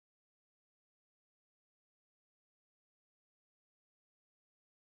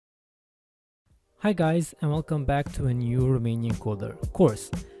Hi guys, and welcome back to a new Romanian coder course.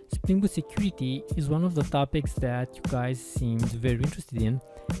 Spring Boot security is one of the topics that you guys seemed very interested in,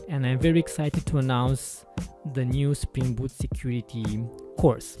 and I'm very excited to announce the new Spring Boot security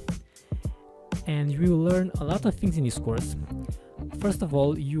course. And you will learn a lot of things in this course. First of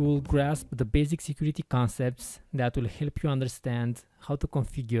all, you will grasp the basic security concepts that will help you understand how to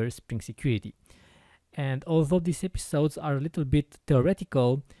configure Spring security. And although these episodes are a little bit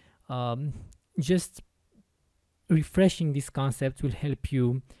theoretical, just refreshing these concepts will help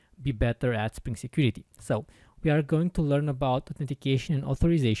you be better at Spring security. So we are going to learn about authentication and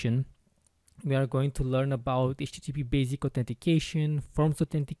authorization. We are going to learn about HTTP basic authentication, forms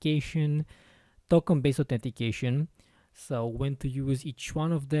authentication, token-based authentication. So when to use each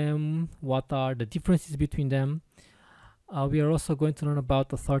one of them, what are the differences between them. We are also going to learn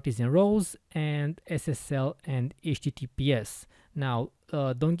about authorities and roles and SSL and HTTPS. Now,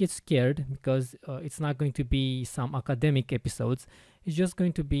 don't get scared because it's not going to be some academic episodes. It's just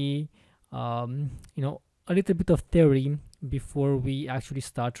going to be, a little bit of theory before we actually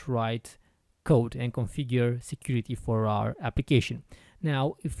start to write code and configure security for our application.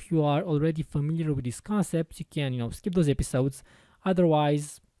 Now, if you are already familiar with these concepts, you can, skip those episodes.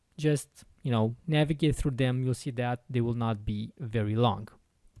 Otherwise, just navigate through them. You'll see that they will not be very long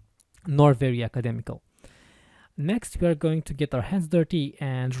nor very academical. Next, we are going to get our hands dirty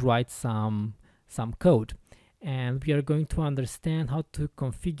and write some code, and we are going to understand how to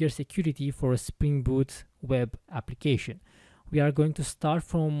configure security for a Spring Boot web application. We are going to start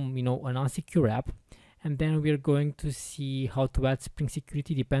from an unsecure app, and then we are going to see how to add Spring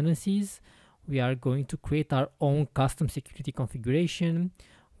security dependencies. We are going to create our own custom security configuration.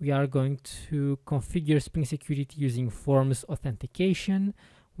 We are going to configure Spring security using forms authentication.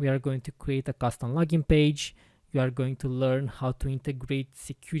 We are going to create a custom login page. We are going to learn how to integrate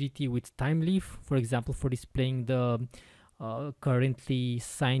security with Timeleaf, for example, for displaying the currently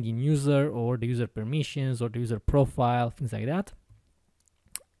signed in user or the user permissions or the user profile, things like that.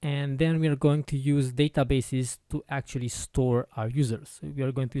 And then we are going to use databases to actually store our users. So we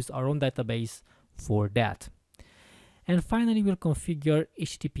are going to use our own database for that. And finally, we'll configure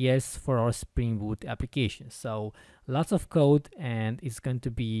HTTPS for our Spring Boot application. So lots of code, and it's going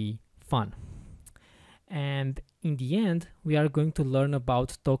to be fun. And in the end, we are going to learn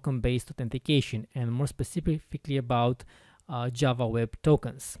about token-based authentication, and more specifically about Java Web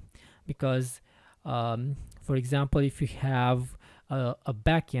Tokens. Because, for example, if you have a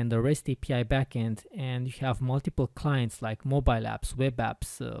backend, a REST API backend, and you have multiple clients like mobile apps, web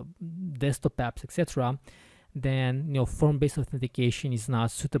apps, desktop apps, etc., then form-based authentication is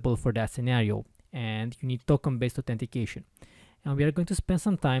not suitable for that scenario, and you need token-based authentication. And we are going to spend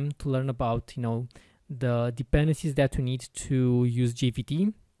some time to learn about the dependencies that we need to use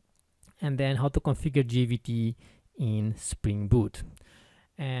JVT, and then how to configure JVT in Spring Boot.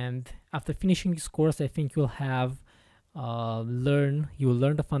 And after finishing this course, I think you'll have learn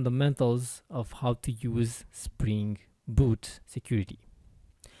the fundamentals of how to use Spring Boot security.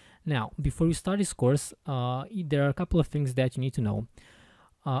 Now, before we start this course, there are a couple of things that you need to know.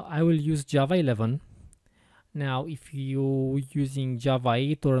 I will use Java 11. Now, if you're using Java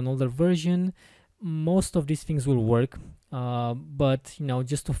 8 or an older version, most of these things will work, but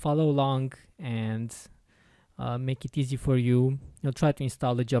just to follow along and make it easy for you, try to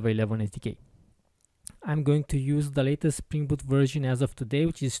install the Java 11 SDK. I'm going to use the latest Spring Boot version as of today,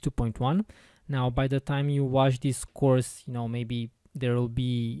 which is 2.1. Now, by the time you watch this course, maybe there will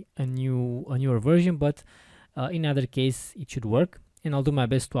be a newer version, but in either case, it should work, and I'll do my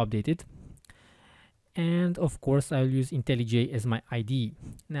best to update it. And of course, I'll use IntelliJ as my IDE.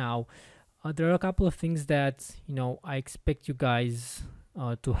 Now, there are a couple of things that I expect you guys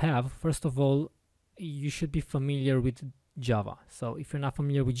to have. First of all, you should be familiar with Java. So if you're not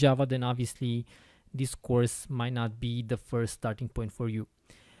familiar with Java, then obviously this course might not be the first starting point for you.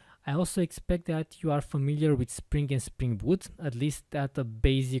 I also expect that you are familiar with Spring and Spring Boot, at least at a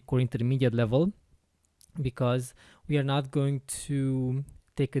basic or intermediate level, because we are not going to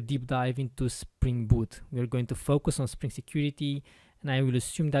take a deep dive into Spring Boot. We are going to focus on Spring security, and I will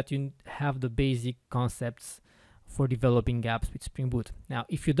assume that you have the basic concepts for developing apps with Spring Boot. Now,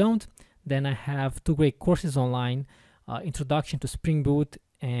 if you don't, then I have two great courses online, Introduction to Spring Boot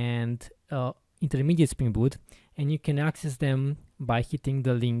and Intermediate Spring Boot, and you can access them by hitting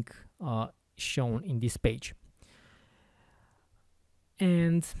the link shown in this page.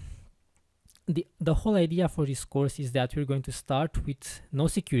 And the whole idea for this course is that we're going to start with no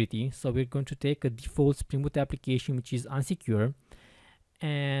security. So we're going to take a default Spring Boot application which is unsecure,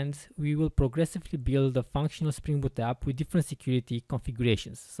 and we will progressively build a functional Spring Boot app with different security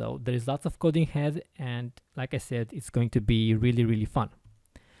configurations. So there is lots of coding ahead, and like I said, it's going to be really, really fun.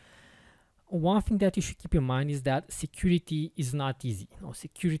 One thing that you should keep in mind is that security is not easy.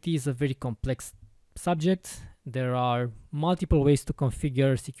 Security is a very complex subject. There are multiple ways to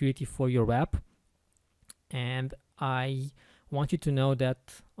configure security for your app, and I want you to know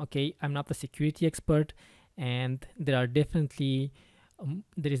that, okay, I'm not a security expert, and there is definitely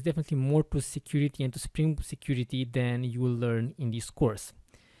more to security and to Spring Boot security than you will learn in this course.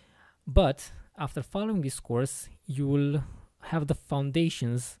 But after following this course, you will have the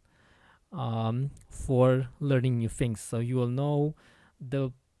foundations for learning new things. So you will know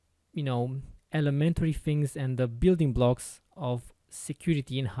the elementary things and the building blocks of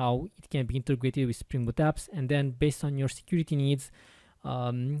security and how it can be integrated with Spring Boot apps, and then based on your security needs,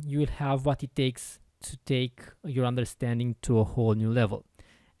 you will have what it takes to take your understanding to a whole new level.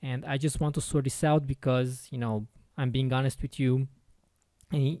 And I just want to sort this out because I'm being honest with you,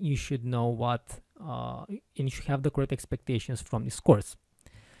 and you should know what and you should have the correct expectations from this course.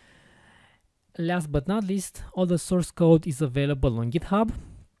 Last but not least, all the source code is available on GitHub,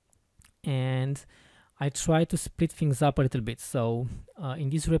 and I try to split things up a little bit. So in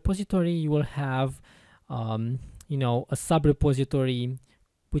this repository, you will have a sub-repository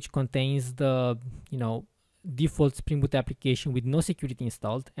which contains the default Spring Boot application with no security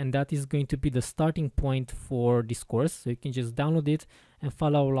installed, and that is going to be the starting point for this course. So you can just download it and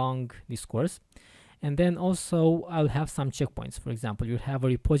follow along this course. And then also I'll have some checkpoints. For example, you'll have a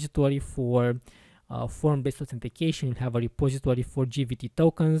repository for form-based authentication. You'll have a repository for GVT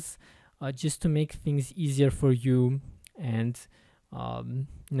tokens, just to make things easier for you and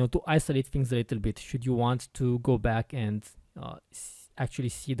to isolate things a little bit should you want to go back and actually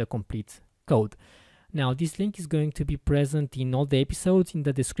see the complete code. Now, this link is going to be present in all the episodes in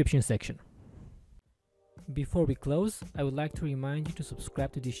the description section. Before we close, I would like to remind you to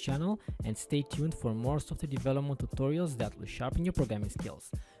subscribe to this channel and stay tuned for more software development tutorials that will sharpen your programming skills.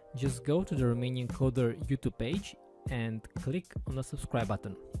 Just go to the Romanian Coder YouTube page and click on the subscribe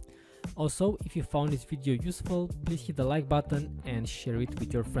button. Also, if you found this video useful, please hit the like button and share it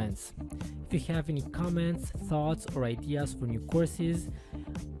with your friends. If you have any comments, thoughts, or ideas for new courses,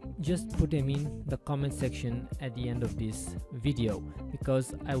 just put them in the comment section at the end of this video,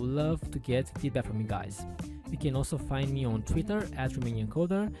 because I would love to get feedback from you guys. You can also find me on Twitter at Romanian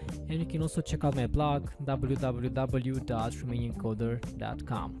Coder, and you can also check out my blog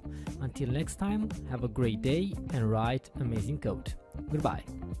www.romaniancoder.com. Until next time, have a great day and write amazing code. Goodbye.